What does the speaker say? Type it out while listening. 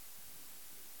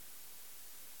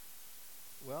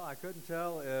Well, I couldn't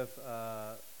tell if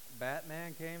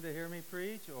Batman came to hear me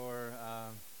preach or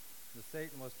the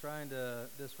Satan was trying to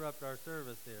disrupt our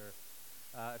service here.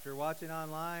 If you're watching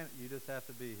online, you just have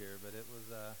to be here. But it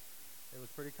was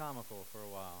pretty comical for a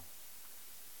while.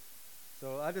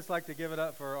 So I'd just like to give it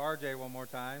up for RJ one more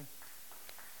time.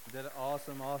 Did an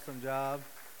awesome job.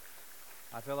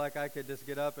 I feel like I could just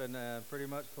get up and pretty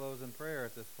much close in prayer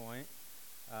at this point.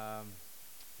 Um,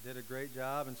 did a great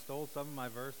job and stole some of my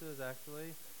verses,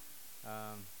 actually.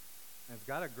 And it's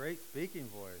got a great speaking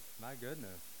voice. My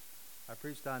goodness. I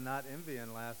preached on not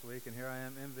envying last week, and here I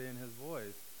am envying his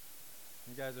voice.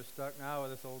 You guys are stuck now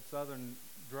with this old southern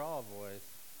drawl voice.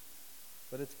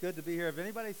 But it's good to be here. Have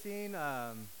anybody seen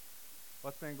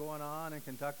what's been going on in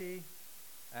Kentucky?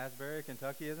 Asbury,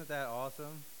 Kentucky. Isn't that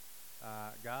awesome?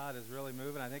 God is really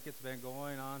moving. I think it's been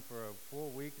going on for a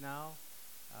full week now.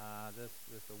 This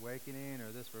awakening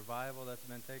or this revival that's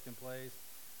been taking place.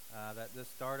 That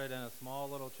just started in a small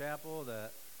little chapel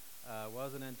that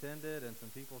wasn't intended, and some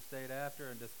people stayed after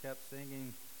and just kept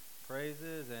singing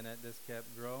praises, and it just kept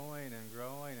growing and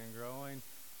growing and growing,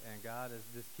 and God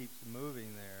just keeps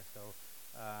moving there. So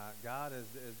God is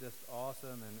just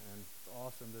awesome, and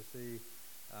awesome to see,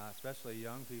 especially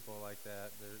young people like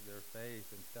that, their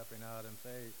faith and stepping out in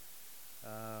faith.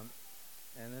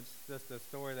 And it's just a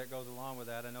story that goes along with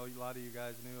that. I know a lot of you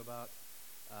guys knew about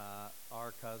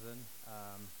our cousin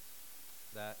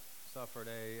that suffered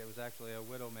it was actually a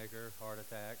widowmaker heart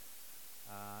attack,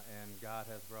 and God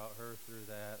has brought her through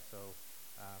that. So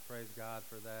praise God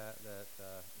for that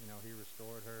he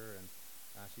restored her, and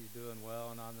she's doing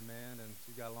well and on the mend, and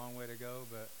she's got a long way to go,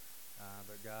 but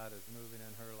God is moving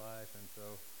in her life, and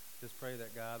so just pray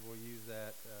that God will use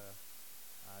that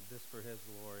just for His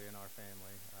glory in our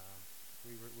family.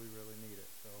 We really need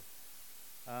it.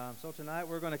 So tonight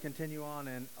we're going to continue on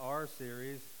in our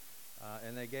series,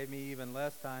 and they gave me even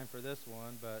less time for this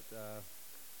one, but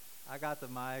I got the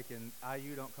mic, and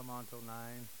IU don't come on till 9,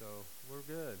 so we're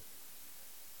good.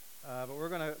 But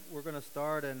we're gonna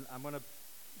start, and I'm gonna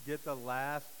get the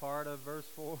last part of verse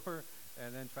 4,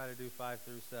 and then try to do 5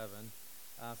 through 7.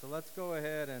 So let's go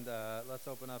ahead and let's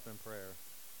open up in prayer.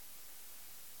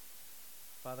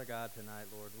 Father God, tonight,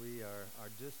 Lord, we are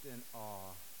just in awe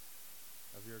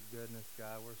of your goodness,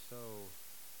 God. We're so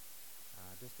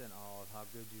just in awe of how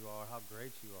good you are, how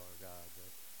great you are, God.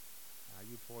 That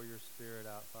you pour your Spirit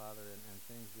out, Father, and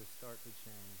things just start to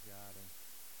change, God.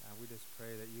 And we just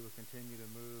pray that you would continue to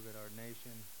move at our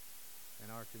nation and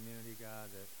our community, God,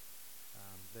 that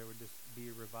there would just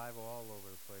be a revival all over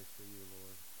the place for you,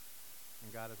 Lord. And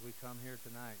God, as we come here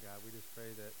tonight, God, we just pray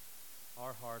that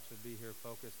our hearts would be here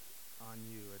focused on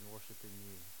you and worshiping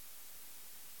you,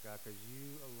 God, because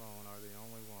you alone are the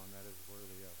only one that is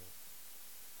worthy of it.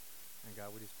 And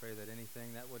God, we just pray that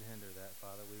anything that would hinder that,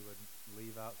 Father, we would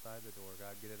leave outside the door.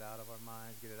 God, get it out of our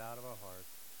minds, get it out of our hearts,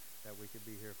 that we could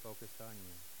be here focused on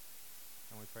you.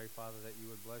 And we pray, Father, that you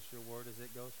would bless your word as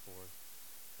it goes forth,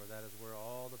 for that is where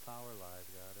all the power lies,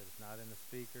 God. It is not in the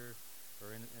speaker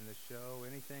or in the show,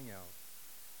 anything else.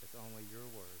 It's only your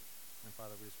word. And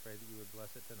Father, we just pray that you would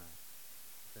bless it tonight.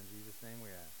 In Jesus' name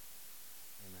we ask.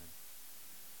 Amen.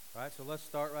 All right, so let's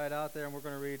start right out there, and we're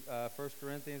going to read 1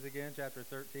 Corinthians again, chapter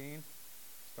 13,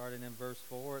 starting in verse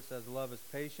 4. It says, "Love is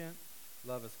patient,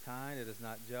 love is kind, it is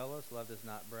not jealous, love does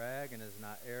not brag, and is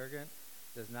not arrogant,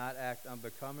 does not act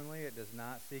unbecomingly, it does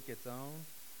not seek its own,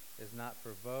 is not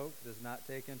provoked, does not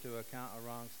take into account a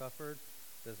wrong suffered,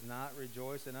 does not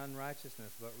rejoice in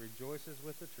unrighteousness, but rejoices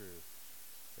with the truth.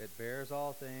 It bears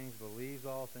all things, believes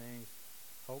all things,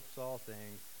 hopes all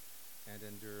things, and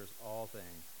endures all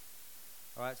things."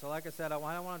 All right, so like I said, I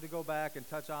wanted to go back and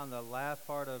touch on the last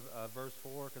part of verse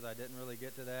 4 because I didn't really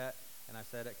get to that, and I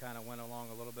said it kind of went along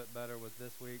a little bit better with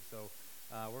this week, so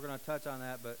we're going to touch on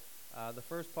that. But the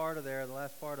first part of there, the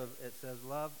last part of it says,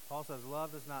 Paul says,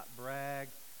 love does not brag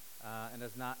and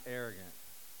is not arrogant.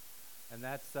 And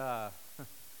that's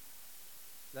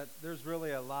there's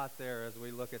really a lot there as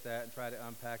we look at that and try to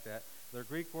unpack that. The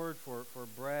Greek word for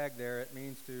brag there, it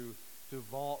means to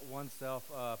vault oneself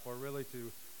up, or really to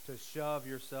shove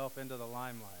yourself into the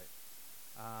limelight.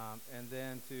 And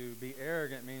then to be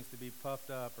arrogant means to be puffed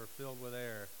up or filled with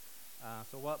air.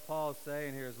 So what Paul is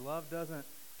saying here is love doesn't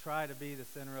try to be the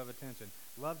center of attention.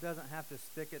 Love doesn't have to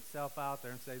stick itself out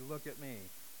there and say, look at me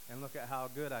and look at how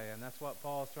good I am. That's what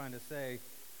Paul's trying to say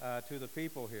to the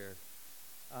people here.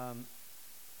 And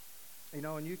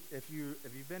if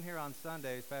you've been here on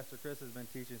Sundays, Pastor Chris has been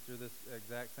teaching through this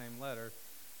exact same letter,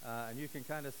 and you can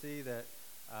kind of see that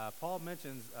Paul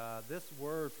mentions this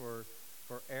word for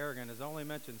arrogant is only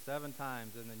mentioned 7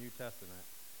 times in the New Testament,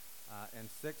 and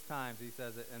 6 times he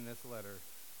says it in this letter.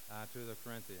 to the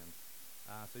Corinthians.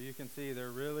 So you can see they're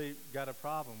really got a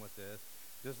problem with this.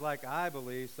 Just like I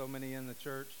believe so many in the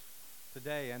church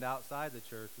today and outside the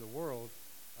church, the world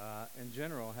in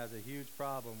general has a huge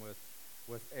problem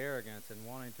with arrogance and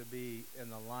wanting to be in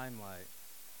the limelight.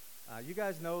 You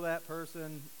guys know that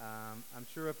person. I'm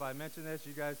sure if I mention this,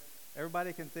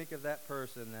 everybody can think of that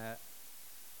person that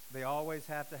they always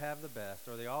have to have the best,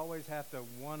 or they always have to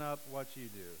one-up what you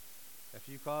do. If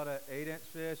you caught an 8-inch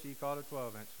fish, you caught a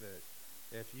 12-inch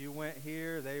fish. If you went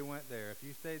here, they went there. If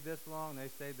you stayed this long, they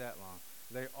stayed that long.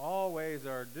 They always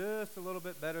are just a little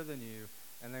bit better than you,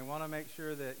 and they want to make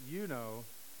sure that you know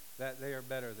that they are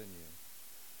better than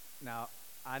you. Now,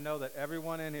 I know that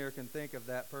everyone in here can think of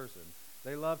that person.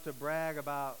 They love to brag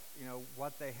about,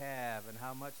 what they have and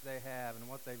how much they have and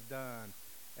what they've done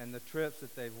and the trips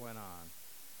that they've went on.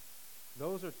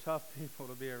 Those are tough people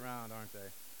to be around, aren't they?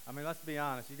 I mean, let's be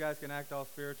honest. You guys can act all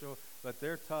spiritual, but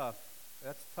they're tough.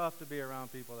 That's tough to be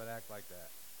around people that act like that.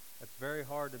 It's very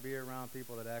hard to be around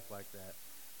people that act like that.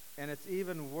 And it's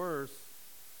even worse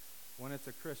when it's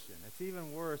a Christian. It's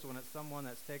even worse when it's someone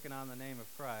that's taken on the name of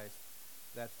Christ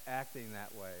that's acting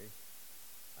that way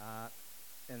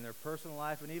in their personal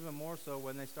life, and even more so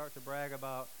when they start to brag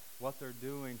about what they're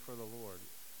doing for the Lord.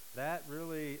 That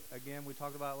really, again, we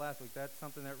talked about last week, that's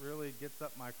something that really gets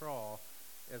up my crawl,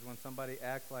 is when somebody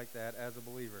acts like that as a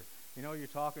believer. You're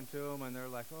talking to them and they're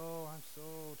like, oh, I'm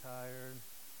so tired.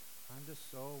 I'm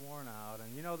just so worn out.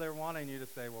 And they're wanting you to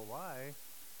say, well, why?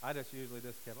 I just usually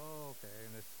just kept, oh, okay,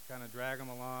 and just kind of drag them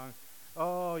along.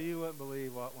 Oh, you wouldn't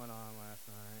believe what went on last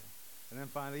night. And then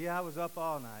finally, I was up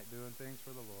all night doing things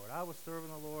for the Lord. I was serving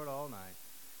the Lord all night.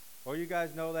 Or you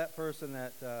guys know that person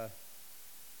that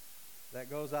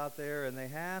goes out there and they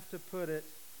have to put it,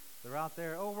 they're out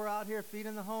there, oh, we're out here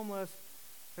feeding the homeless.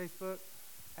 Facebook,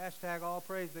 hashtag all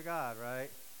praise to God, right?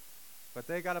 But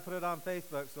they got to put it on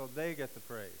Facebook so they get the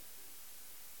praise.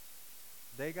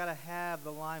 They got to have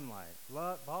the limelight.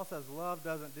 Paul says love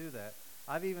doesn't do that.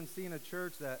 I've even seen a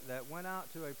church that went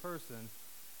out to a person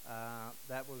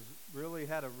that was really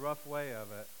had a rough way of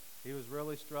it. He was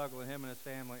really struggling, him and his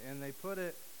family, and they put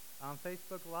it on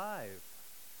Facebook Live.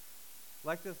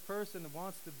 Like this person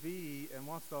wants to be and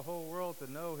wants the whole world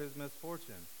to know his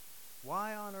misfortune.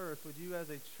 Why on earth would you as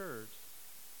a church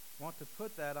want to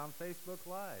put that on Facebook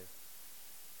Live?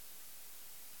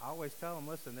 I always tell them,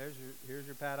 listen, here's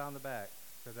your pat on the back,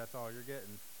 because that's all you're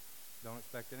getting. Don't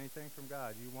expect anything from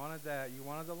God. You wanted that. You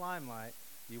wanted the limelight.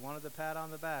 You wanted the pat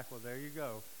on the back. Well, there you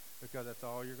go, because that's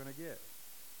all you're going to get.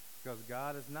 Because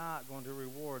God is not going to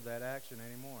reward that action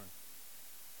anymore.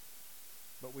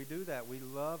 But we do that. We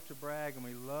love to brag and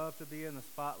we love to be in the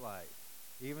spotlight.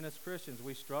 Even as Christians,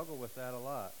 we struggle with that a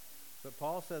lot. But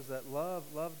Paul says that love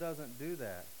doesn't do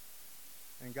that.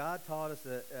 And God taught us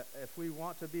that if we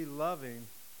want to be loving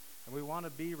and we want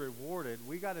to be rewarded,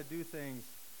 we got to do things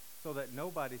so that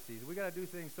nobody sees. We got to do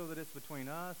things so that it's between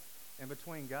us and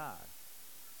between God.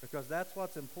 Because that's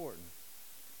what's important.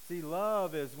 See,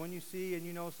 love is when you see and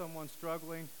you know someone's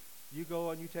struggling, you go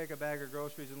and you take a bag of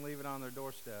groceries and leave it on their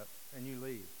doorstep and you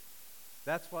leave.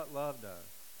 That's what love does.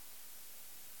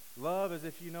 Love is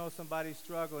if you know somebody's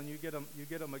struggling, you get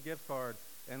them a gift card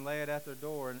and lay it at their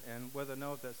door and with a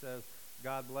note that says,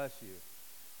 God bless you.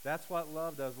 That's what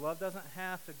love does. Love doesn't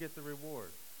have to get the reward.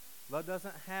 Love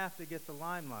doesn't have to get the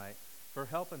limelight for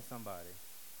helping somebody.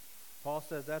 Paul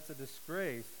says that's a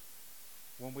disgrace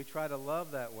when we try to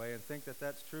love that way and think that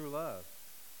that's true love.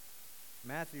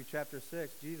 Matthew chapter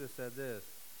 6, Jesus said this,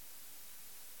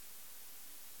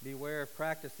 beware of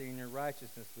practicing your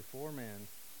righteousness before men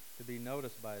to be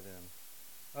noticed by them.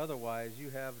 Otherwise, you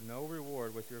have no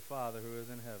reward with your Father who is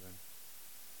in heaven.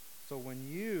 So when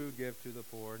you give to the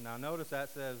poor, now notice that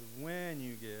says when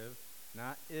you give,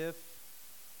 not if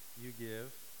you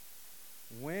give.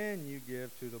 When you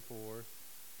give to the poor,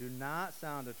 do not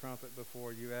sound a trumpet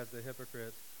before you as the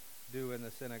hypocrites do in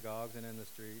the synagogues and in the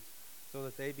streets, so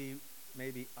that they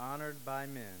may be honored by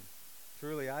men.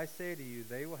 Truly, I say to you,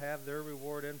 they will have their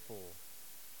reward in full.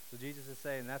 So Jesus is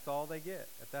saying that's all they get.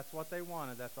 If that's what they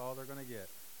wanted, that's all they're going to get,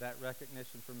 that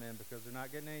recognition from men, because they're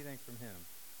not getting anything from him.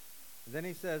 And then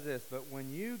he says this, but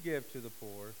when you give to the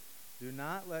poor, do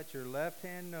not let your left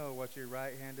hand know what your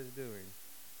right hand is doing,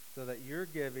 so that your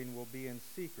giving will be in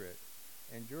secret,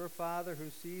 and your Father who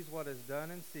sees what is done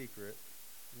in secret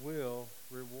will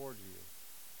reward you.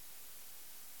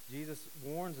 Jesus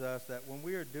warns us that when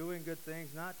we are doing good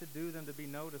things, not to do them to be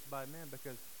noticed by men,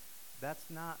 because that's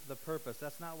not the purpose.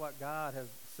 That's not what God has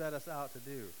set us out to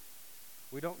do.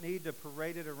 We don't need to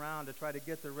parade it around to try to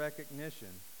get the recognition.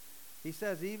 He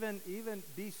says even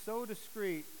be so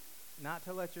discreet not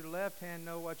to let your left hand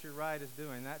know what your right is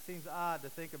doing. That seems odd to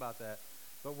think about that.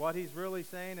 But what he's really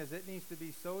saying is it needs to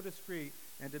be so discreet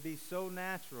and to be so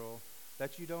natural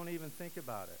that you don't even think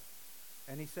about it.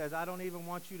 And he says, I don't even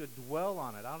want you to dwell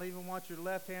on it. I don't even want your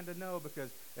left hand to know, because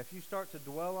if you start to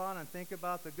dwell on and think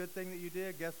about the good thing that you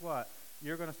did, guess what?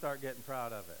 You're going to start getting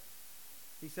proud of it.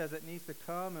 He says it needs to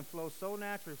come and flow so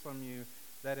naturally from you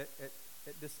that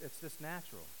it's just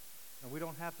natural. And we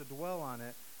don't have to dwell on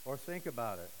it or think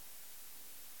about it.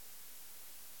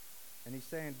 And he's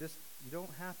saying this, you don't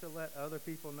have to let other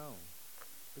people know.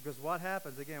 Because what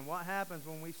happens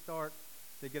when we start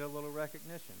to get a little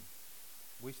recognition?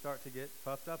 We start to get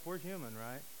puffed up. We're human,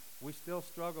 right? We still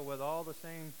struggle with all the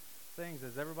same things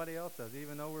as everybody else does,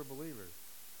 even though we're believers.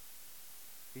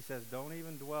 He says, don't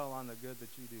even dwell on the good that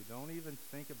you do. Don't even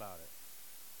think about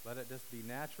it. Let it just be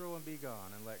natural and be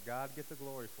gone, and let God get the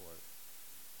glory for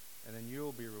it. And then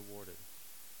you'll be rewarded.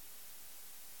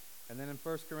 And then in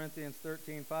 1 Corinthians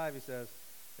 13:5, he says,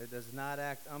 it does not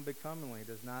act unbecomingly,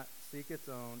 does not seek its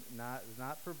own, is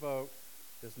not provoked,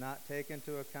 does not take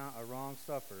into account a wrong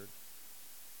suffered.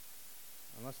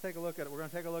 And let's take a look at it. We're going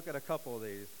to take a look at a couple of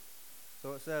these.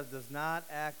 So it says, does not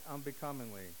act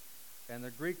unbecomingly. And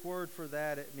the Greek word for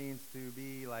that, it means to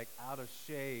be like out of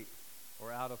shape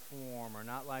or out of form or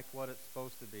not like what it's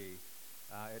supposed to be.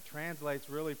 It translates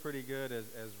really pretty good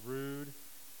as rude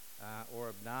or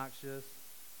obnoxious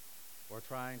or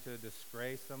trying to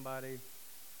disgrace somebody.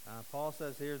 Paul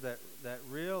says here that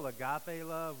real agape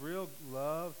love, real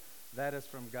love that is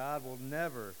from God, will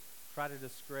never try to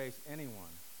disgrace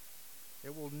anyone.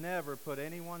 It will never put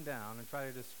anyone down and try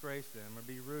to disgrace them or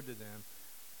be rude to them.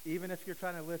 Even if you're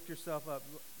trying to lift yourself up,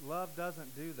 love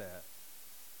doesn't do that.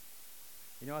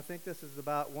 You know, I think this is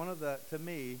about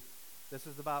this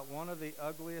is about one of the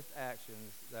ugliest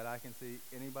actions that I can see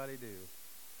anybody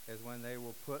do, is when they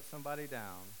will put somebody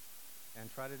down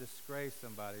and try to disgrace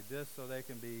somebody just so they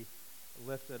can be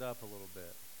lifted up a little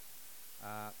bit.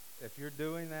 If you're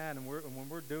doing that, and when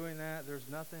we're doing that, there's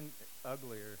nothing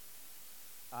uglier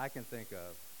I can think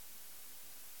of.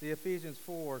 See, Ephesians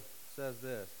 4 says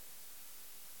this.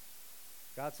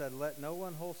 God said, let no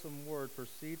unwholesome word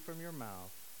proceed from your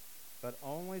mouth, but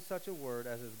only such a word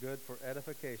as is good for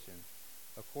edification,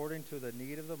 according to the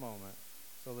need of the moment,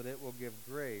 so that it will give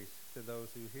grace to those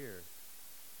who hear.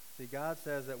 See, God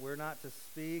says that we're not to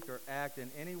speak or act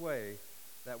in any way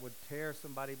that would tear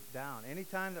somebody down.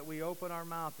 Anytime that we open our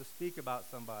mouth to speak about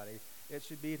somebody, it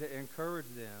should be to encourage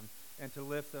them and to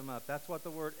lift them up. That's what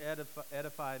the word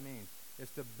edify means.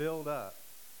 It's to build up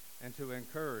and to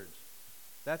encourage.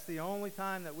 That's the only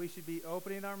time that we should be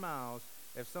opening our mouths.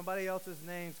 If somebody else's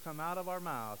names come out of our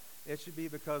mouth, it should be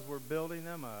because we're building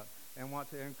them up and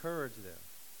want to encourage them.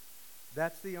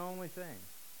 That's the only thing.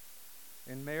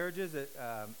 In marriages,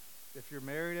 if you're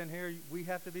married in here, we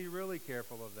have to be really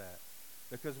careful of that.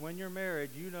 Because when you're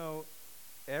married, you know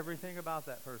everything about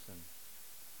that person.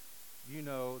 You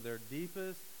know their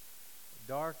deepest,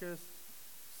 darkest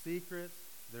secrets,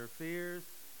 their fears.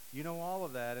 You know all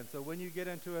of that. And so when you get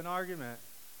into an argument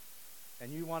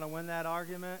and you want to win that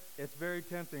argument, it's very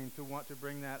tempting to want to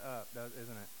bring that up,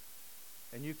 isn't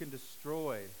it? And you can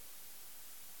destroy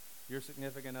your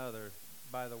significant other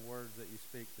by the words that you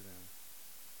speak to them,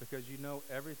 because you know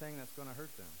everything that's going to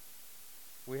hurt them.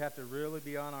 We have to really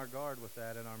be on our guard with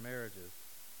that in our marriages.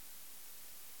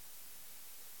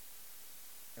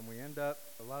 And a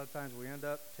lot of times we end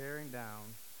up tearing down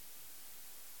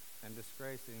and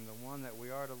disgracing the one that we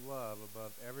are to love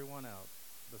above everyone else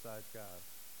besides God.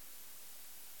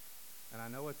 And I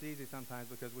know it's easy sometimes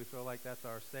because we feel like that's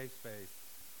our safe space,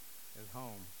 is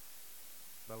home.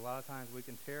 But a lot of times we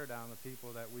can tear down the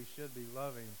people that we should be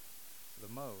loving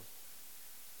the most.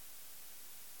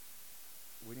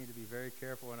 We need to be very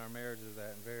careful in our marriages of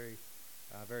that,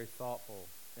 and very thoughtful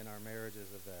in our marriages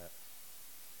of that.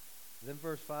 Then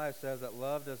verse 5 says that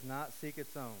love does not seek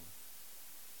its own.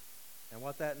 And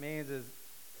what that means is,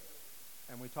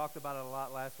 and we talked about it a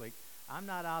lot last week, I'm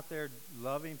not out there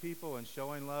loving people and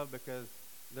showing love because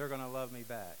they're going to love me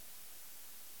back.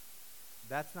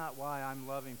 That's not why I'm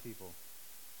loving people.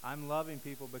 I'm loving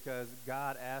people because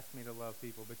God asked me to love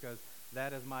people, because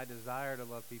that is my desire to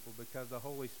love people, because the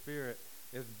Holy Spirit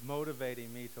is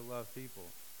motivating me to love people.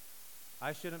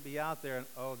 I shouldn't be out there and,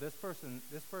 this person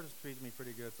treats me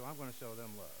pretty good, so I'm going to show them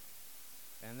love.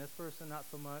 And this person not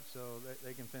so much, so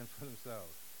they can fend for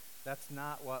themselves. That's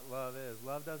not what love is.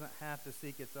 Love doesn't have to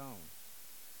seek its own.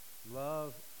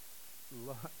 Love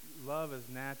is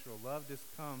natural. Love just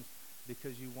comes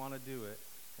because you want to do it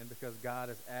and because God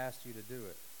has asked you to do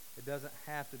it. It doesn't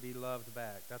have to be loved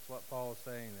back. That's what Paul is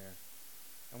saying there.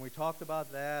 And we talked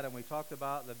about that, and we talked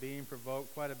about the being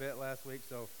provoked quite a bit last week,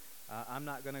 so I'm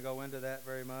not going to go into that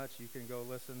very much. You can go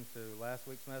listen to last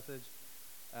week's message.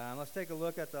 Let's take a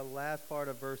look at the last part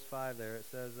of verse 5 there. It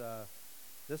says,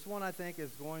 this one I think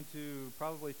is going to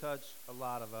probably touch a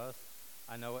lot of us.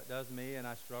 I know it does me, and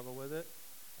I struggle with it.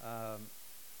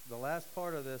 The last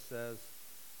part of this says,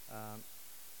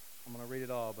 I'm going to read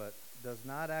it all, but does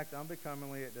not act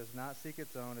unbecomingly, it does not seek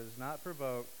its own, it is not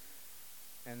provoked,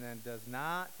 and then does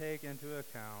not take into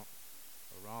account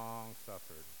a wrong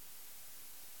suffered.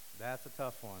 That's a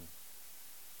tough one.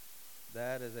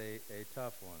 That is a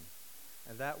tough one.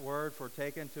 And that word for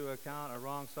take into account a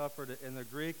wrong suffered, in the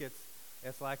Greek,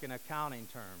 it's like an accounting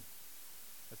term.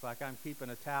 It's like I'm keeping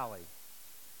a tally,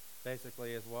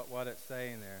 basically, is what it's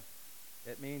saying there.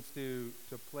 It means to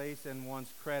place in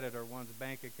one's credit or one's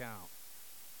bank account.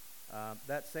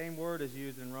 That same word is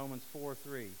used in Romans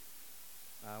 4:3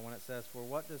 when it says, for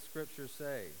what does Scripture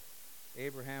say?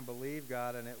 Abraham believed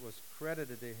God, and it was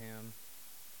credited to him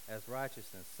as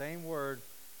righteousness. Same word,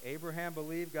 Abraham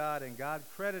believed God, and God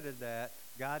credited that.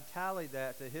 God tallied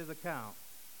that to his account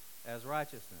as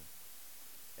righteousness.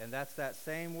 And that's that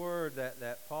same word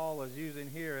that Paul is using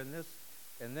here in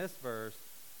this verse,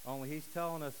 only he's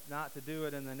telling us not to do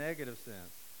it in the negative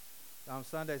sense. On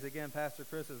Sundays, again, Pastor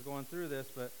Chris is going through this,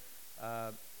 but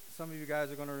some of you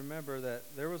guys are going to remember that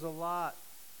there was a lot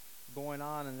going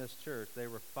on in this church. They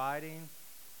were fighting.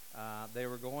 They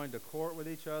were going to court with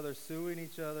each other, suing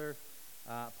each other.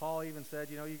 Paul even said,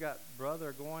 you got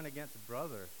brother going against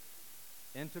brother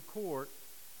into court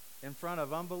in front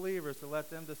of unbelievers to let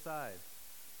them decide.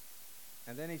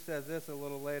 And then he says this a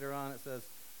little later on. It says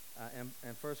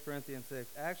in 1 Corinthians 6,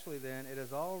 actually then, it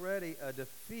is already a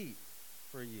defeat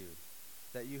for you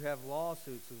that you have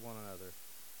lawsuits with one another.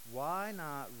 Why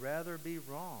not rather be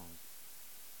wronged?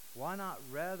 Why not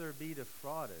rather be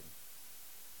defrauded?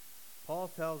 Paul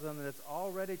tells them that it's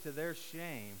already to their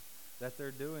shame that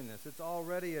they're doing this. It's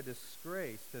already a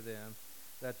disgrace to them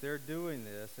that they're doing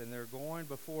this, and they're going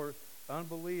before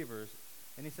unbelievers.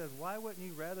 And he says, why wouldn't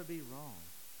you rather be wronged?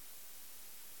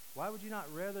 Why would you not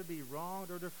rather be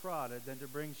wronged or defrauded than to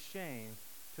bring shame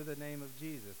to the name of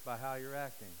Jesus by how you're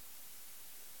acting?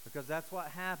 Because that's what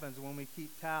happens when we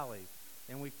keep tallies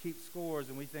and we keep scores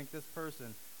and we think this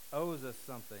person owes us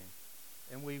something,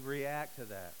 and we react to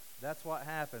that. That's what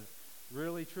happens,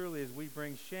 really, truly, is we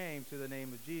bring shame to the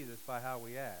name of Jesus by how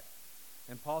we act.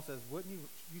 And Paul says, wouldn't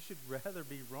you should rather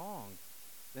be wronged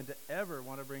than to ever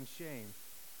want to bring shame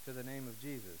to the name of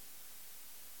Jesus.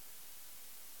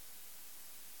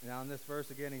 Now in this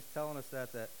verse again, he's telling us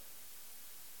that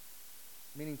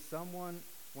meaning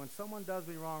when someone does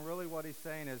me wrong, really what he's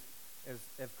saying is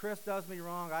if Chris does me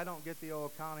wrong, I don't get the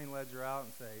old accounting ledger out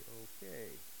and say, okay,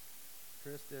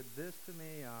 Chris did this to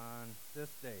me on this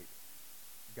date.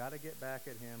 Got to get back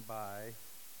at him by.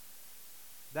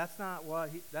 That's not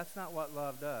what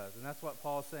love does, and that's what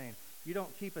Paul's saying. You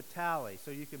don't keep a tally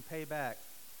so you can pay back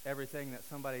everything that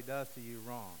somebody does to you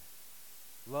wrong.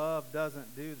 Love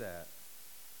doesn't do that.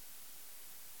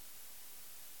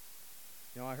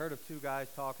 I heard of two guys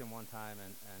talking one time,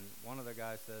 and one of the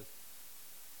guys says,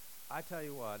 I tell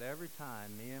you what, every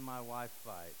time me and my wife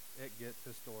fight, it gets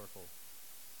historical.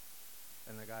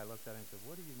 And the guy looked at him and said,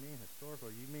 what do you mean historical?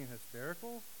 You mean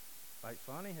hysterical? Like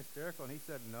funny, hysterical? And he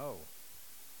said, no.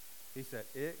 He said,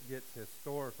 it gets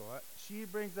historical. She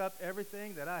brings up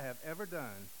everything that I have ever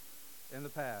done in the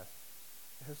past.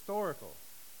 Historical.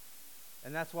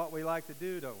 And that's what we like to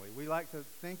do, don't we? We like to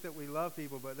think that we love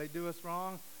people, but they do us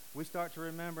wrong. We start to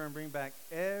remember and bring back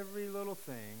every little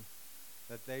thing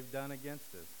that they've done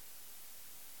against us.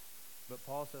 But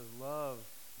Paul says love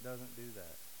doesn't do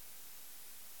that.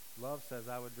 Love says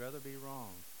I would rather be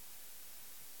wrong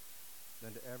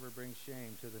than to ever bring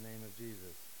shame to the name of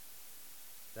Jesus.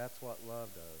 That's what love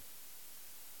does.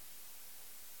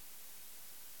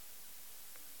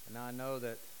 And now I know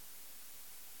that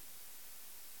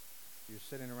you're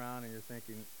sitting around and you're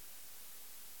thinking,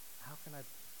 how can I,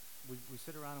 we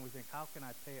sit around and we think, how can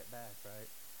I pay it back, right?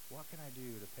 What can I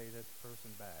do to pay this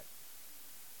person back?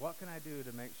 What can I do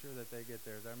to make sure that they get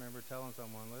theirs? I remember telling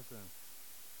someone, listen,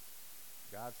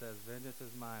 God says, vengeance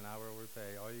is mine, I will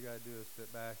repay. All you got to do is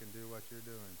sit back and do what you're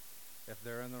doing. If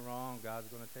they're in the wrong,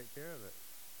 God's going to take care of it.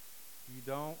 You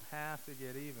don't have to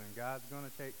get even. God's going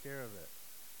to take care of it.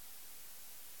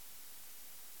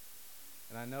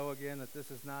 And I know, again, that this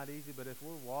is not easy, but if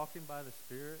we're walking by the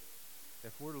Spirit,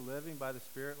 if we're living by the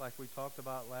Spirit like we talked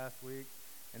about last week,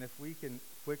 and if we can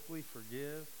quickly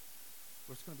forgive,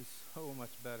 it's going to be so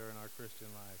much better in our Christian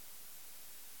life.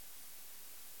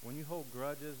 When you hold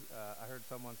grudges, I heard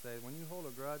someone say, when you hold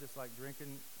a grudge, it's like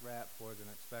drinking rat poison,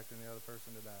 expecting the other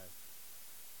person to die.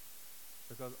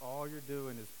 Because all you're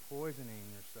doing is poisoning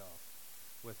yourself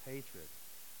with hatred.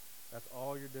 That's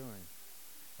all you're doing.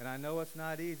 And I know it's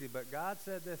not easy, but God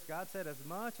said this. God said, as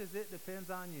much as it depends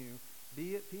on you,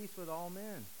 be at peace with all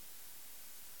men.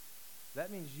 That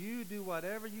means you do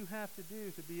whatever you have to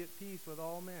do to be at peace with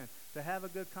all men, to have a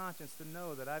good conscience, to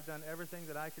know that I've done everything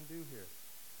that I can do here.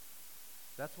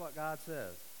 That's what God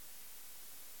says.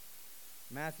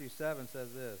 Matthew 7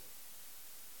 says this.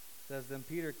 It says, then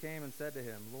Peter came and said to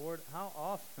him, Lord, how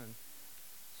often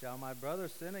shall my brother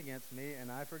sin against me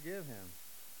and I forgive him?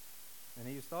 And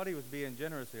he thought he was being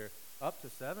generous here. Up to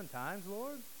 7 times,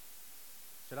 Lord?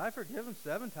 Should I forgive him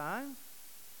 7 times?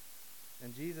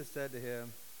 And Jesus said to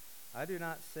him, I do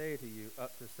not say to you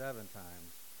up to 7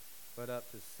 times, but up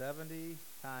to 70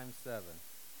 times 7.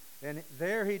 And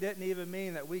there he didn't even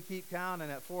mean that we keep counting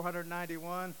at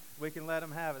 491, we can let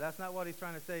him have it. That's not what he's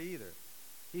trying to say either.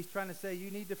 He's trying to say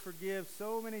you need to forgive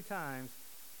so many times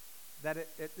that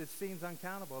it seems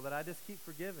uncountable, that I just keep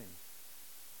forgiving.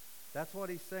 That's what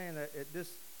he's saying, that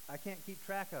I can't keep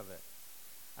track of it.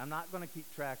 I'm not going to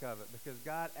keep track of it because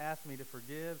God asked me to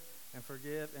forgive and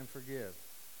forgive and forgive.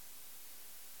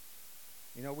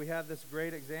 You know, we have this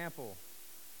great example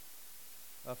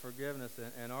of forgiveness,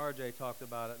 and RJ talked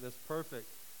about it, this perfect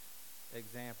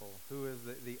example, who is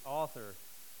the author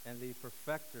and the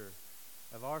perfecter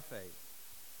of our faith.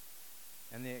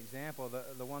 And the example,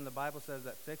 the one the Bible says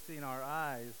that fixing our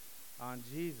eyes on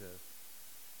Jesus,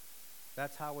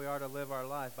 that's how we are to live our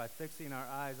life, by fixing our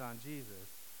eyes on Jesus.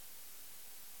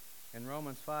 In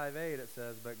Romans 5:8 it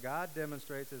says, but God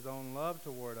demonstrates his own love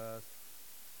toward us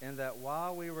in that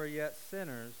while we were yet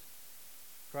sinners,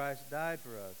 Christ died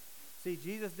for us. See,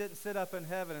 Jesus didn't sit up in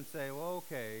heaven and say, well,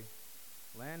 okay,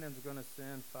 Landon's going to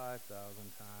sin 5,000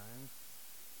 times,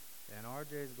 and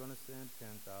RJ's going to sin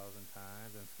 10,000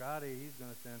 times, and Scotty, he's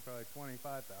going to sin probably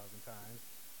 25,000 times.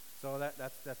 So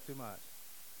that's too much.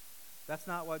 That's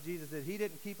not what Jesus did. He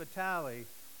didn't keep a tally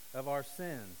of our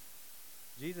sins.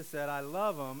 Jesus said, I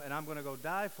love them, and I'm going to go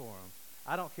die for them.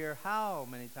 I don't care how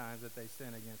many times that they sin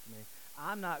against me.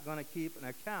 I'm not going to keep an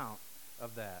account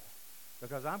of that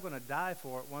because I'm going to die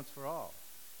for it once for all,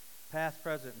 past,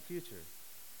 present, and future.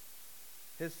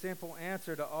 His simple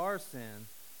answer to our sin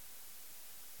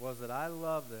was that I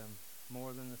love them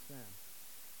more than the sin.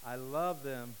 I love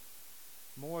them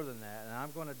more than that, and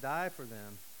I'm going to die for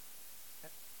them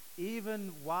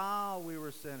even while we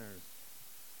were sinners.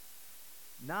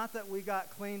 Not that we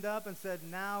got cleaned up and said,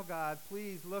 now, God,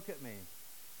 please look at me.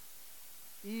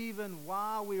 Even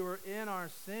while we were in our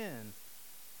sin,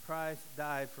 Christ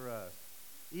died for us.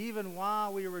 Even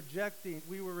while we were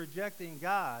rejecting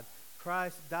God,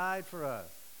 Christ died for us.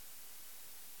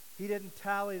 He didn't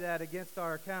tally that against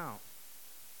our account.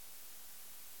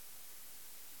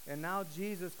 And now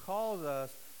Jesus calls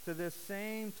us to this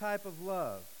same type of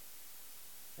love.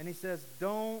 And he says,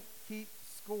 don't keep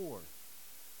score.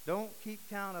 Don't keep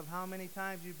count of how many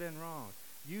times you've been wrong.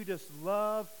 You just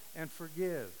love and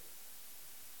forgive.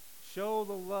 Show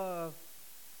the love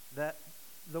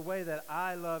the way that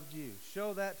I loved you.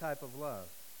 Show that type of love.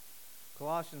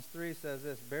 Colossians 3 says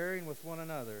this, bearing with one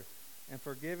another and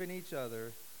forgiving each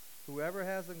other, whoever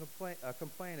has a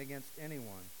complaint against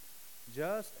anyone,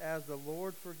 just as the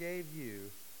Lord forgave you,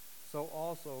 so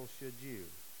also should you.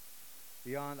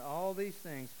 Beyond all these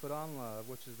things, put on love,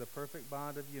 which is the perfect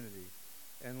bond of unity,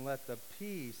 and let the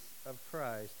peace of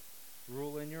Christ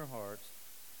rule in your hearts,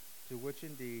 to which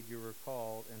indeed you were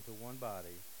called into one body,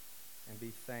 and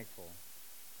be thankful.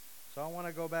 So I want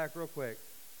to go back real quick.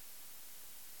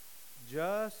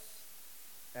 Just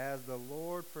as the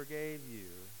Lord forgave you,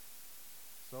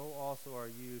 so also are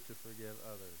you to forgive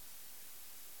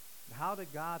others. How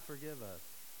did God forgive us?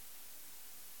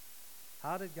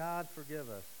 How did God forgive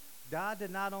us? God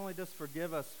did not only just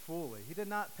forgive us fully. He did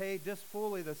not pay just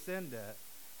fully the sin debt.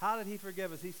 How did he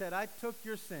forgive us? He said, I took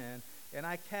your sin and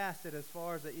I cast it as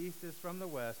far as the east is from the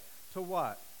west to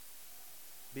what?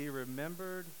 Be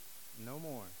remembered no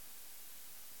more.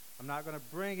 I'm not going to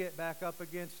bring it back up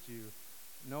against you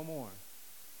no more.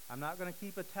 I'm not going to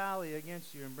keep a tally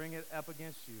against you and bring it up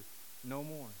against you no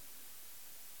more.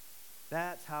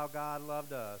 That's how God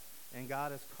loved us. And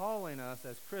God is calling us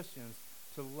as Christians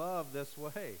to love this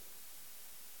way.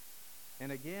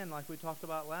 And again, like we talked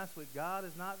about last week, God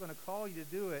is not going to call you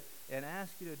to do it and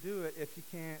ask you to do it if you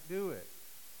can't do it.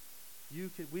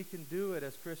 We can do it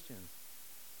as Christians.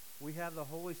 We have the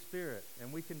Holy Spirit,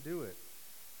 and we can do it.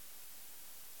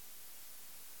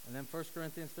 And then 1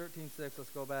 Corinthians 13:6, let's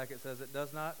go back. It says, it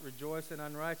does not rejoice in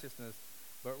unrighteousness,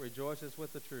 but rejoices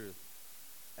with the truth.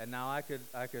 And now I could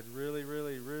really,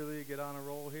 really, really get on a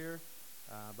roll here,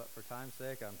 but for time's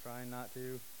sake, I'm trying not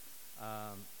to.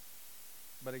 Um,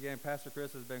 but again, Pastor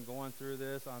Chris has been going through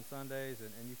this on Sundays,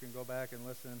 and you can go back and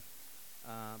listen.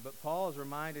 But Paul is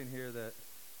reminding here that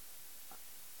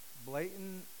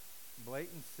blatant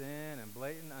sin and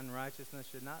blatant unrighteousness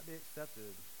should not be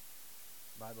accepted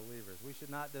by believers. We should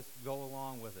not just go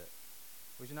along with it.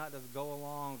 We should not just go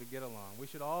along to get along. We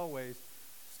should always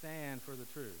stand for the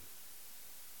truth.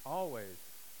 Always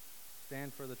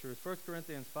stand for the truth. 1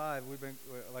 Corinthians 5,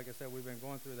 like I said, we've been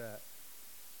going through that.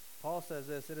 Paul says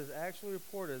this, "It is actually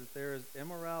reported that there is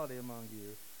immorality among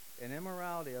you, an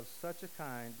immorality of such a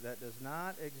kind that does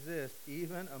not exist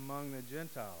even among the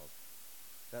Gentiles,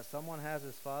 that someone has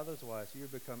his father's wife. So you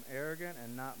become arrogant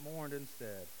and not mourned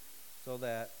instead, so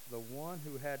that the one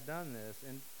who had done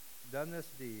this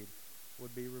deed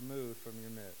would be removed from your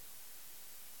midst."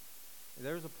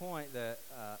 There's a point that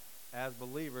as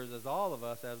believers, as all of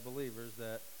us as believers,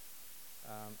 that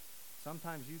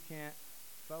sometimes you can't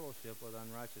fellowship with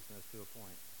unrighteousness to a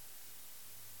point.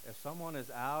 If someone is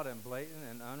out and blatant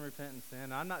and unrepentant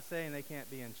sin, I'm not saying they can't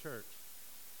be in church.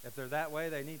 If they're that way,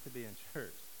 they need to be in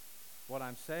church. What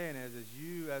I'm saying is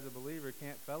you as a believer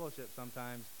can't fellowship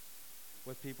sometimes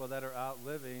with people that are out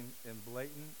living in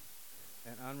blatant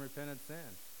and unrepentant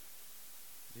sin.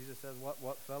 Jesus says,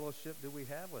 what fellowship do we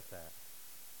have with that?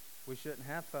 We shouldn't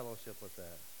have fellowship with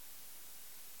that.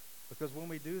 Because when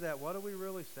we do that, what are we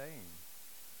really saying?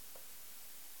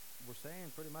 We're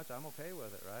saying pretty much, I'm okay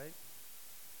with it, right?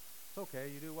 It's okay,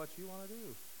 you do what you want to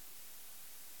do.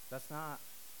 That's not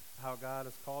how God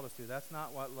has called us to. That's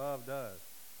not what love does.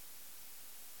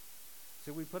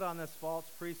 See, we put on this false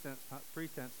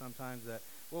pretense sometimes that,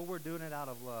 well, we're doing it out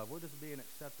of love. We're just being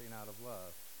accepting out of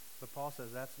love. But Paul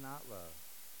says that's not love.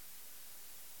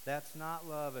 That's not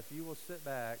love. If you will sit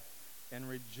back and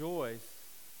rejoice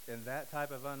in that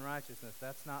type of unrighteousness,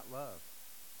 that's not love.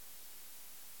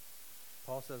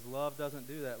 Paul says love doesn't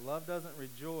do that. Love doesn't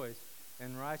rejoice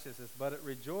in righteousness, but it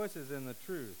rejoices in the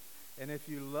truth. And if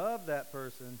you love that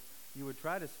person, you would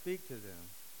try to speak to them.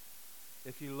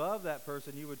 If you love that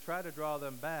person, you would try to draw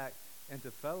them back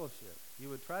into fellowship. You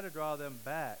would try to draw them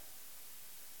back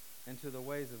into the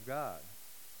ways of God.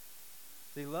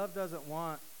 See, love doesn't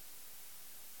want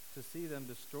to see them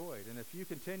destroyed. And if you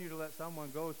continue to let someone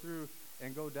go through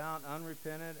and go down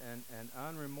unrepentant and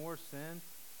unremorsed sin,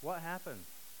 what happens?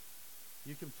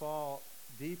 You can fall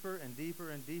deeper and deeper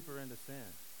and deeper into sin.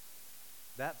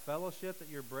 That fellowship that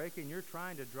you're breaking, you're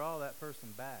trying to draw that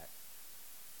person back.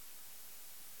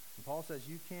 And Paul says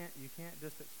you can't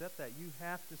just accept that. You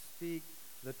have to speak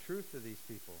the truth to these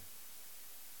people.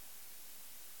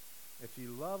 If you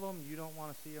love them, you don't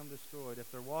want to see them destroyed.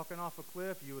 If they're walking off a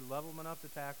cliff, you would love them enough to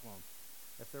tackle them.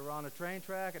 If they were on a train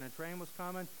track and a train was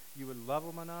coming, you would love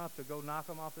them enough to go knock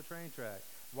them off the train track.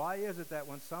 Why is it that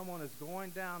when someone is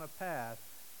going down a path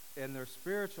in their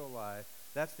spiritual life,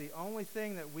 that's the only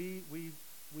thing that we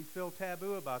feel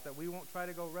taboo about, that we won't try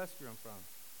to go rescue them from?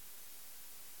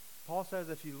 Paul says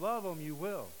if you love them, you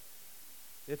will.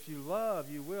 If you love,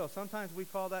 you will. Sometimes we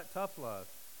call that tough love.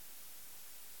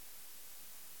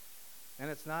 And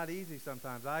it's not easy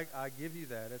sometimes. I give you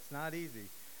that. It's not easy.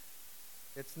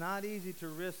 It's not easy to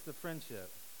risk the friendship.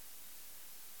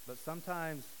 But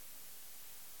sometimes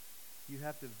you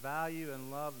have to value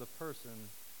and love the person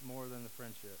more than the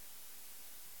friendship.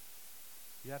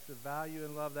 You have to value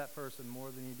and love that person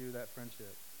more than you do that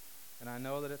friendship. And I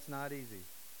know that it's not easy.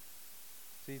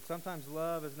 See, sometimes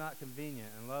love is not convenient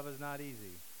and love is not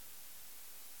easy.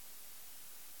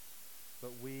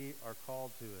 But we are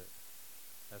called to it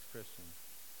as Christians.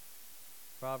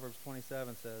 Proverbs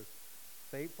 27 says,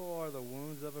 "Faithful are the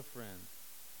wounds of a friend,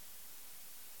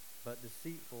 but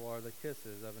deceitful are the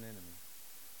kisses of an enemy."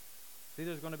 See,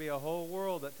 there's going to be a whole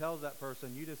world that tells that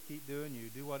person, you just keep doing you,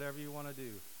 do whatever you want to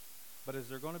do. But is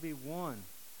there going to be one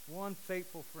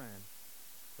faithful friend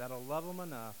that'll love them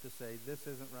enough to say, this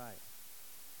isn't right.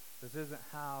 This isn't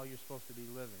how you're supposed to be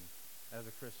living as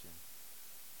a Christian.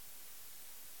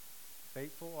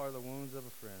 Faithful are the wounds of a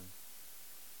friend.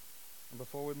 And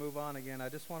before we move on again, I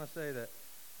just want to say that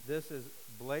this is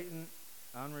blatant,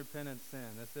 unrepentant sin.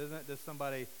 This isn't just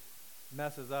somebody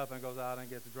messes up and goes out and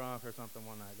gets drunk or something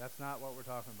one night. That's not what we're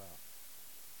talking about.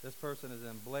 This person is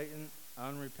in blatant,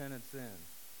 unrepentant sin.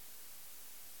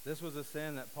 This was a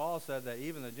sin that Paul said that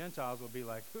even the Gentiles would be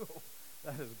like, "Ooh,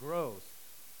 that is gross.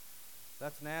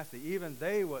 That's nasty." Even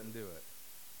they wouldn't do it.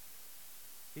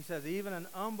 He says even an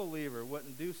unbeliever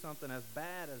wouldn't do something as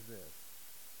bad as this.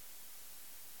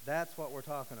 That's what we're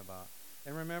talking about.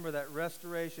 And remember that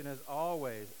restoration is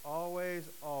always, always,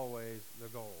 always the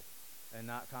goal, and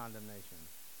not condemnation.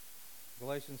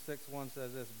 Galatians 6:1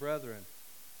 says this, "Brethren,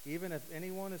 even if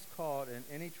anyone is caught in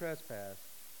any trespass,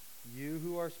 you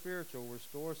who are spiritual,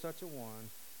 restore such a one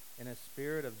in a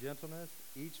spirit of gentleness,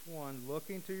 each one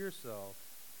looking to yourself,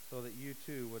 so that you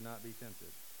too would not be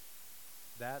tempted."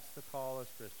 That's the call as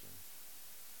Christians.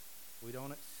 We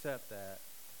don't accept that.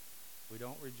 We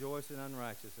don't rejoice in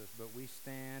unrighteousness, but we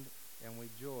stand and we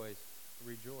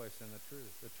rejoice in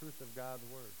the truth of God's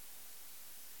word.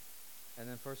 And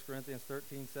then 1 Corinthians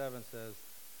 13:7 says,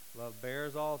 "Love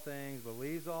bears all things,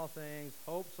 believes all things,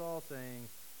 hopes all things,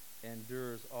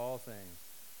 endures all things."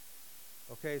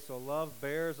 Okay, so love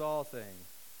bears all things.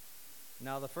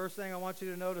 Now, the first thing I want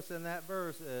you to notice in that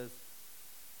verse is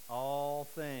all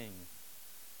things,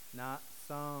 not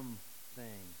some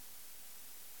things.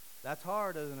 That's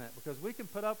hard, isn't it? Because we can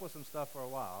put up with some stuff for a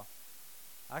while.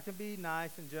 I can be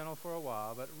nice and gentle for a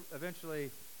while, but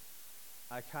eventually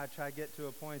I try to get to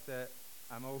a point that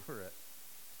I'm over it.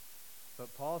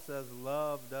 But Paul says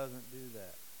love doesn't do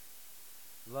that.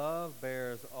 Love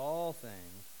bears all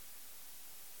things.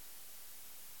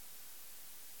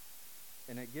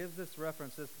 And it gives this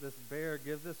reference, this bear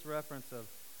gives this reference of,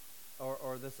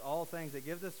 or this all things, it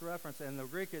gives this reference. In the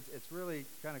Greek, it's really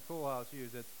kind of cool how it's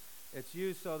used. It's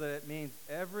used so that it means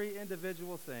every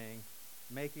individual thing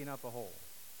making up a whole.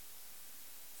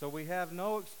 So we have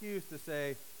no excuse to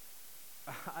say,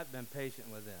 I've been patient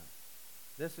with them.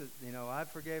 This is, I've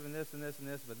forgiven this and this and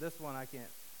this, but this one I can't.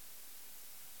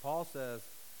 Paul says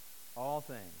all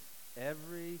things,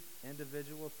 every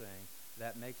individual thing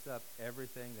that makes up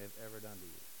everything they've ever done to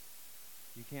you.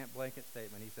 You can't blanket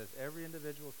statement. He says every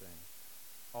individual thing,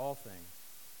 all things.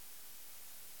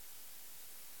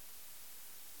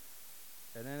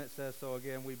 And then it says, so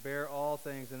again, we bear all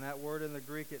things. And that word in the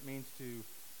Greek, it means to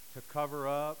cover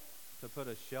up, to put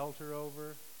a shelter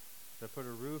over, to put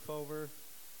a roof over.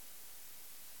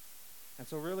 And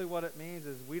so really what it means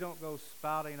is we don't go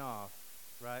spouting off,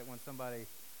 right, when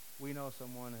we know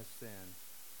someone has sinned.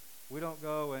 We don't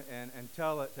go and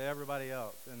tell it to everybody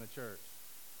else in the church.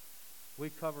 We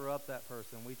cover up that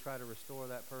person. We try to restore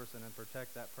that person and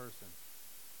protect that person.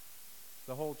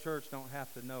 The whole church don't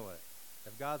have to know it.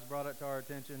 If God's brought it to our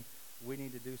attention, we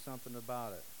need to do something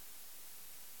about it.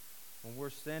 When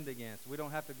we're sinned against, we don't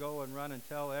have to go and run and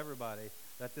tell everybody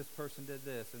that this person did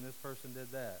this and this person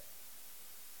did that.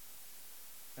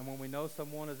 And when we know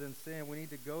someone is in sin, we need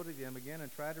to go to them again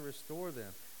and try to restore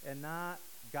them and not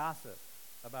gossip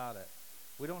about it.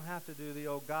 We don't have to do the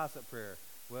old gossip prayer.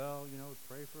 Well,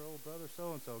 pray for old brother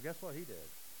so-and-so. Guess what he did?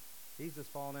 He's just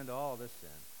fallen into all this sin.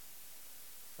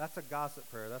 That's a gossip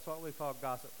prayer. That's what we call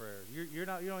gossip prayers. You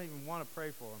don't even want to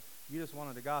pray for them. You just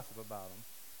wanted to gossip about them.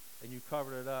 And you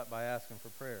covered it up by asking for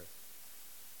prayer.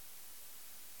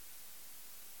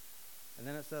 And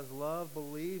then it says, love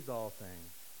believes all things.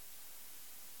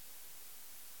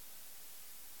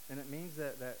 And it means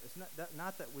that it's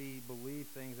not that we believe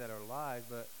things that are lies,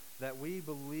 but that we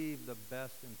believe the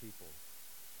best in people.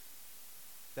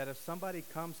 That if somebody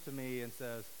comes to me and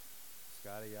says,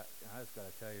 Scotty, I just got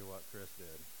to tell you what Chris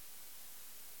did,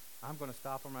 I'm going to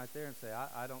stop them right there and say,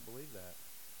 I don't believe that.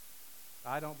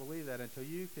 I don't believe that. Until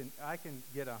I can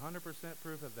get 100%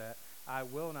 proof of that, I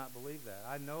will not believe that.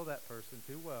 I know that person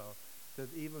too well to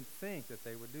even think that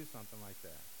they would do something like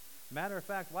that. Matter of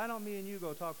fact, why don't me and you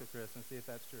go talk to Chris and see if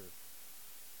that's true?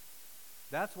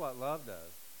 That's what love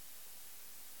does.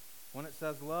 When it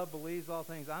says love believes all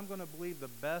things, I'm going to believe the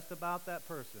best about that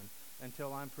person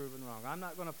until I'm proven wrong. I'm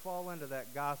not going to fall into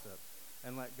that gossip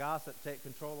and let gossip take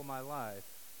control of my life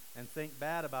and think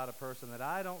bad about a person that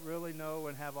I don't really know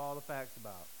and have all the facts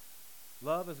about.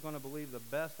 Love is going to believe the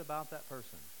best about that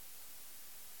person.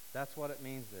 That's what it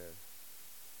means there.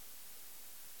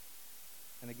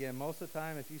 And again, most of the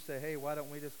time, if you say, hey, why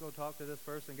don't we just go talk to this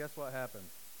person, guess what happens?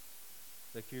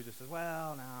 The accuser says,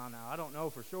 well, no, I don't know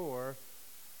for sure.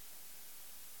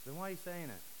 Then why are you saying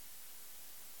it?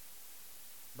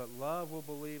 But love will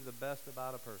believe the best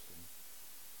about a person.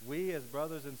 We as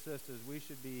brothers and sisters, we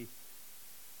should be,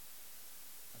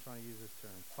 I'm trying to use this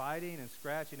term, fighting and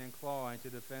scratching and clawing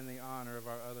to defend the honor of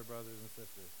our other brothers and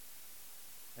sisters.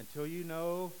 Until you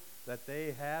know that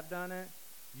they have done it,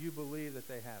 you believe that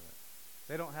they haven't.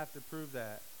 They don't have to prove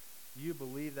that. You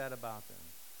believe that about them.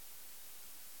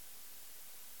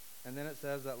 And then it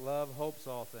says that love hopes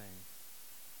all things.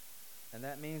 And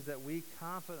that means that we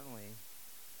confidently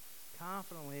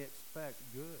expect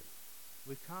good.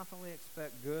 We confidently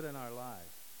expect good in our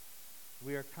lives.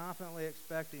 We are confidently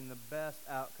expecting the best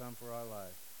outcome for our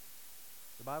life.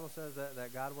 The Bible says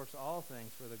that God works all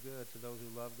things for the good to those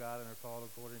who love God and are called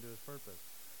according to his purpose.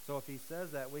 So if he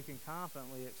says that, we can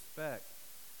confidently expect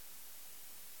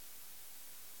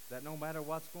That no matter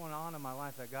what's going on in my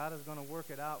life, that God is going to work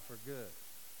it out for good.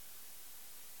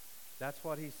 That's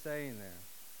what he's saying there.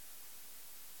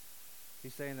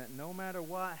 He's saying that no matter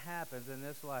what happens in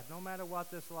this life, no matter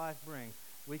what this life brings,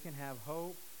 we can have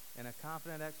hope and a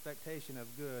confident expectation of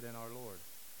good in our Lord.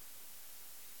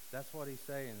 That's what he's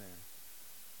saying there.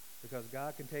 Because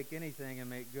God can take anything and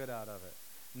make good out of it.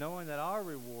 Knowing that our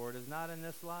reward is not in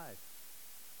this life.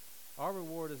 Our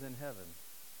reward is in heaven.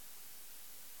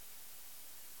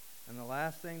 And the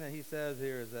last thing that he says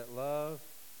here is that love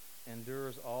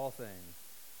endures all things.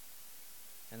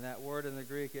 And that word in the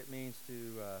Greek, it means to,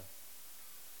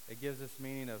 it gives this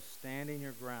meaning of standing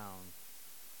your ground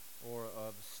or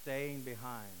of staying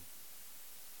behind.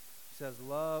 He says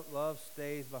love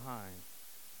stays behind.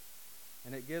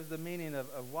 And it gives the meaning of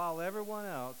while everyone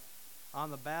else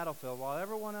on the battlefield, while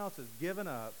everyone else is giving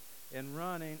up and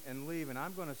running and leaving,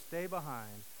 I'm going to stay behind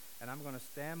and I'm going to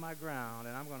stand my ground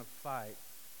and I'm going to fight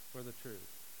for the truth.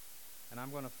 And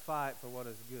I'm going to fight for what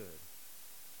is good.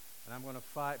 And I'm going to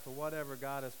fight for whatever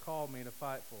God has called me to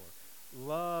fight for.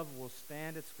 Love will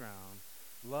stand its ground.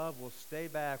 Love will stay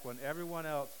back when everyone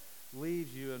else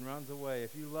leaves you and runs away.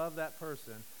 If you love that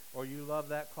person or you love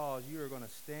that cause, you are going to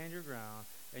stand your ground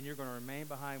and you're going to remain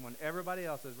behind when everybody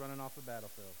else is running off the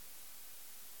battlefield.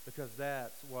 Because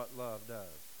that's what love does.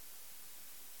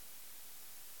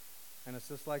 And it's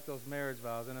just like those marriage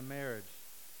vows in a marriage.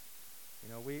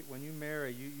 You know, when you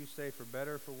marry, you say for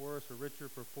better, for worse, for richer,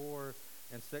 for poorer,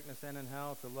 in sickness and in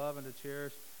health, to love and to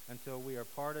cherish until we are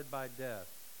parted by death.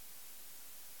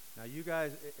 Now you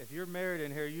guys, if you're married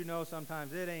in here, you know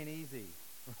sometimes it ain't easy,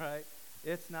 right?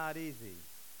 It's not easy.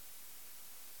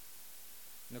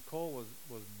 Nicole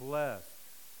was blessed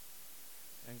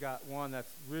and got one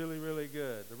that's really, really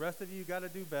good. The rest of you got to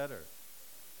do better.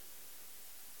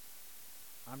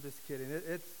 I'm just kidding.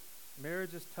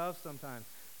 Marriage is tough sometimes.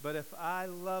 But if I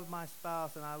love my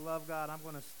spouse and I love God, I'm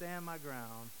going to stand my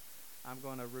ground. I'm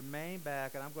going to remain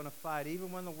back and I'm going to fight.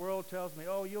 Even when the world tells me,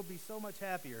 oh, you'll be so much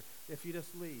happier if you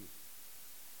just leave.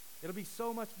 It'll be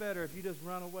so much better if you just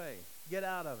run away. Get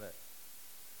out of it.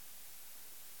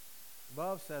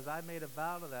 Love says, I made a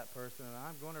vow to that person and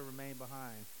I'm going to remain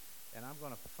behind and I'm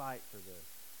going to fight for this.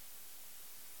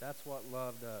 That's what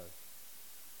love does.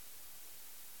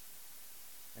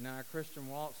 And in our Christian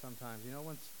walk sometimes, you know,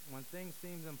 when things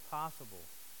seem impossible,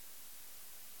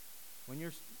 when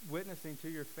you're witnessing to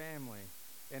your family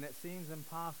and it seems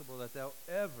impossible that they'll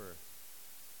ever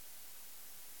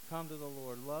come to the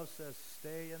Lord, love says,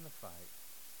 stay in the fight.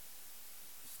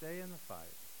 Stay in the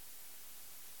fight.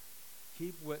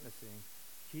 Keep witnessing,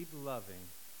 keep loving,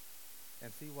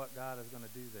 and see what God is going to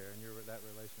do there in that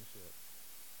relationship.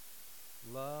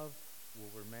 Love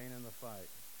will remain in the fight.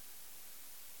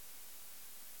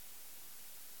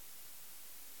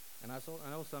 And I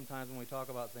know sometimes when we talk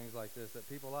about things like this that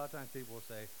a lot of times people will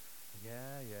say,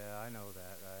 yeah, I know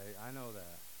that, right? I know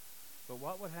that. But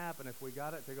what would happen if we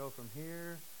got it to go from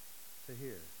here to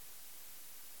here?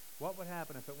 What would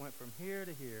happen if it went from here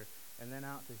to here and then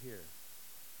out to here?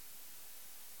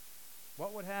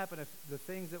 What would happen if the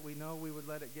things that we know, we would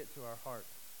let it get to our heart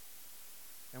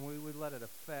and we would let it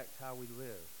affect how we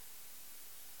live?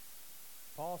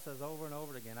 Paul says over and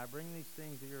over again, I bring these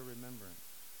things to your remembrance.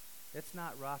 It's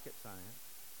not rocket science,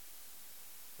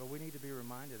 but we need to be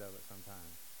reminded of it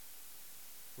sometimes.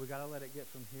 We got to let it get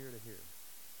from here to here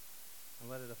and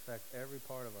let it affect every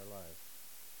part of our life.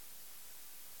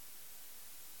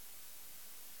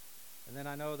 And then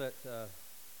I know that,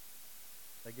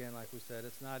 again, like we said,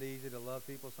 it's not easy to love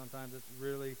people. Sometimes it's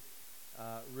really,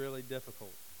 really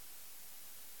difficult.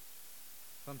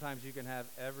 Sometimes you can have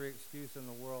every excuse in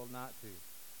the world not to.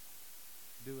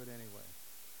 Do it anyway.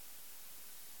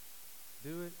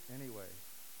 Do it anyway.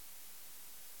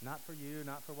 Not for you,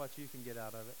 not for what you can get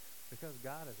out of it, because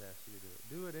God has asked you to do it.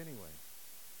 Do it anyway.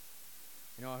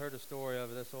 You know, I heard a story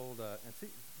of this old, and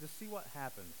just see what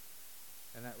happens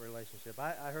in that relationship.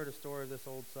 I heard a story of this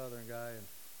old Southern guy,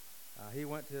 and he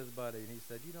went to his buddy, and he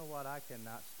said, you know what, I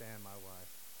cannot stand my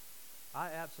wife. I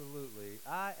absolutely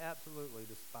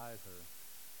despise her.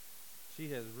 She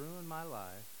has ruined my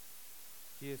life.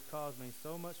 She has caused me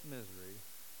so much misery.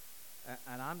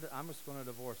 And I'm just going to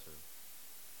divorce her.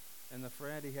 And the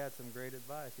friend, he had some great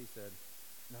advice. He said,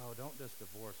 no, don't just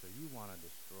divorce her. You want to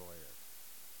destroy her.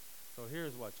 So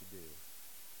here's what you do.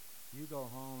 You go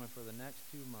home, and for the next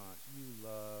 2 months, you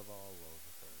love all over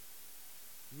her.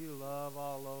 You love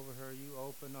all over her. You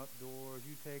open up doors.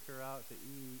 You take her out to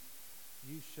eat.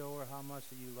 You show her how much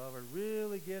that you love her.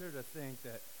 Really get her to think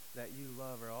that you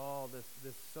love her all this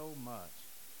so much.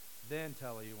 Then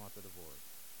tell her you want the divorce.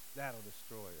 That'll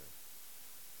destroy her.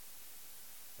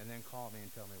 And then call me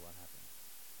and tell me what happened.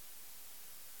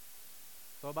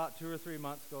 So about 2 or 3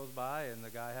 months goes by, and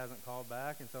the guy hasn't called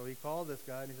back. And so he called this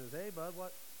guy, and he says, "Hey, bud,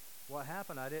 what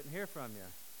happened? I didn't hear from you."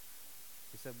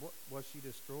 He said, "What, was she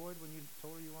destroyed when you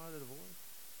told her you wanted a divorce?"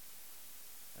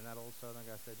 And that old Southern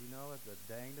guy said, "You know what?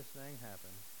 The dangest thing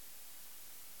happened.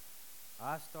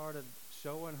 I started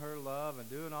showing her love and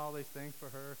doing all these things for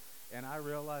her, and I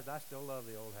realized I still love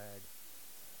the old hag."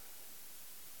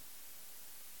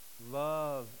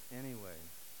 Love anyway.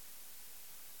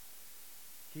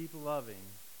 Keep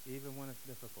loving even when it's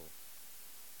difficult.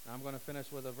 Now I'm going to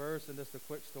finish with a verse and just a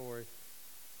quick story.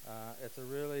 It's a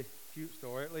really cute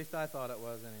story. At least I thought it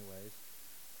was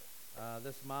anyways.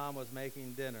 This mom was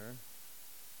making dinner,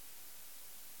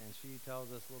 and she tells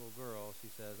this little girl, she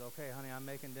says, "Okay, honey, I'm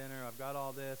making dinner. I've got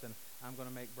all this, and I'm going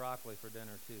to make broccoli for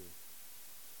dinner too."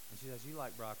 And she says, "You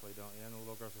like broccoli, don't you?" And the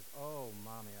little girl says, "Oh,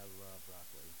 Mommy, I love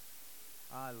broccoli.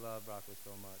 I love broccoli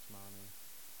so much, Mommy."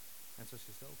 And so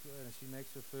she's so good, and she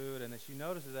makes her food, and then she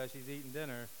notices as she's eating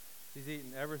dinner, she's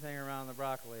eating everything around the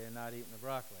broccoli and not eating the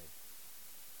broccoli.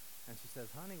 And she says,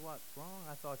 "Honey, what's wrong?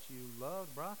 I thought you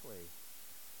loved broccoli."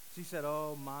 She said,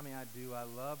 "Oh, Mommy, I do. I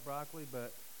love broccoli,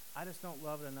 but I just don't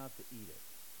love it enough to eat it."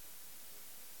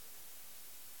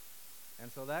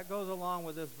 And so that goes along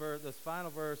with this verse, this final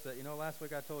verse that, last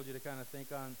week I told you to kind of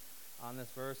think on this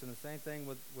verse, and the same thing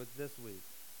with this week.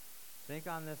 Think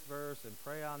on this verse and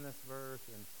pray on this verse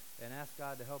and ask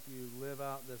God to help you live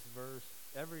out this verse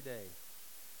every day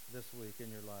this week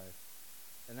in your life.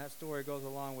 And that story goes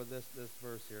along with this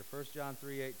verse here. 1 John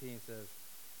 3:18 says,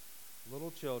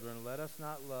 "Little children, let us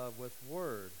not love with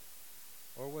word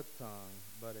or with tongue,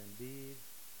 but in deed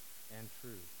and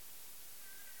truth."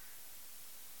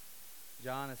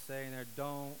 John is saying there,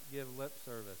 don't give lip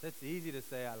service. It's easy to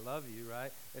say, "I love you,"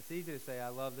 right? It's easy to say, "I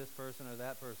love this person or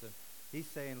that person." He's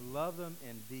saying, love them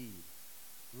in deed.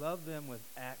 Love them with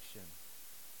action.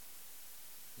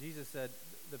 Jesus said,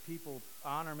 "The people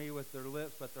honor me with their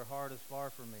lips, but their heart is far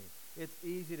from me." It's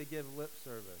easy to give lip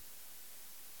service.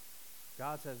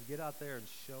 God says, get out there and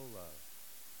show love.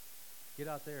 Get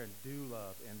out there and do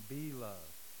love and be love.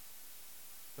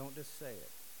 Don't just say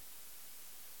it.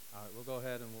 All right, we'll go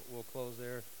ahead and we'll close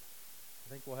there. I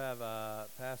think we'll have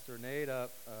Pastor Nate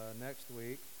up next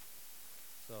week.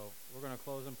 So we're going to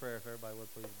close in prayer. If everybody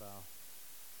would please bow.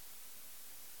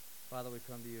 Father, we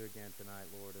come to you again tonight,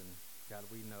 Lord, and God,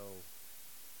 we know,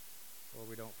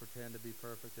 Lord, we don't pretend to be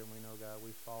perfect, and we know, God,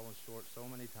 we've fallen short so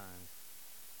many times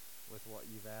with what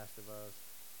you've asked of us.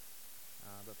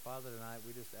 But Father, tonight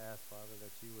we just ask, Father,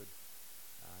 that you would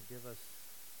give us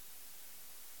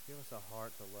a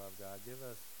heart to love, God. Give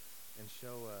us and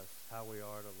show us how we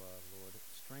are to love, Lord.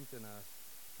 Strengthen us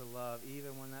to love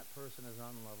even when that person is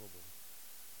unlovable.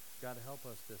 God, help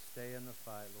us to stay in the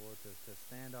fight, Lord, to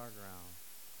stand our ground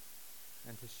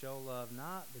and to show love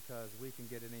not because we can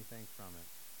get anything from it,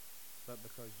 but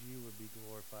because you would be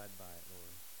glorified by it,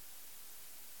 Lord.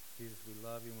 Jesus, we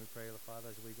love you, and we pray,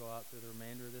 Father, as we go out through the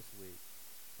remainder of this week,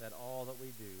 that all that we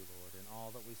do, Lord, and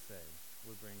all that we say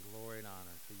would bring glory and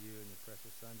honor to you and your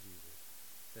precious Son, Jesus.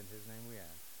 It's in his name we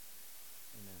ask.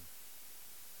 Amen.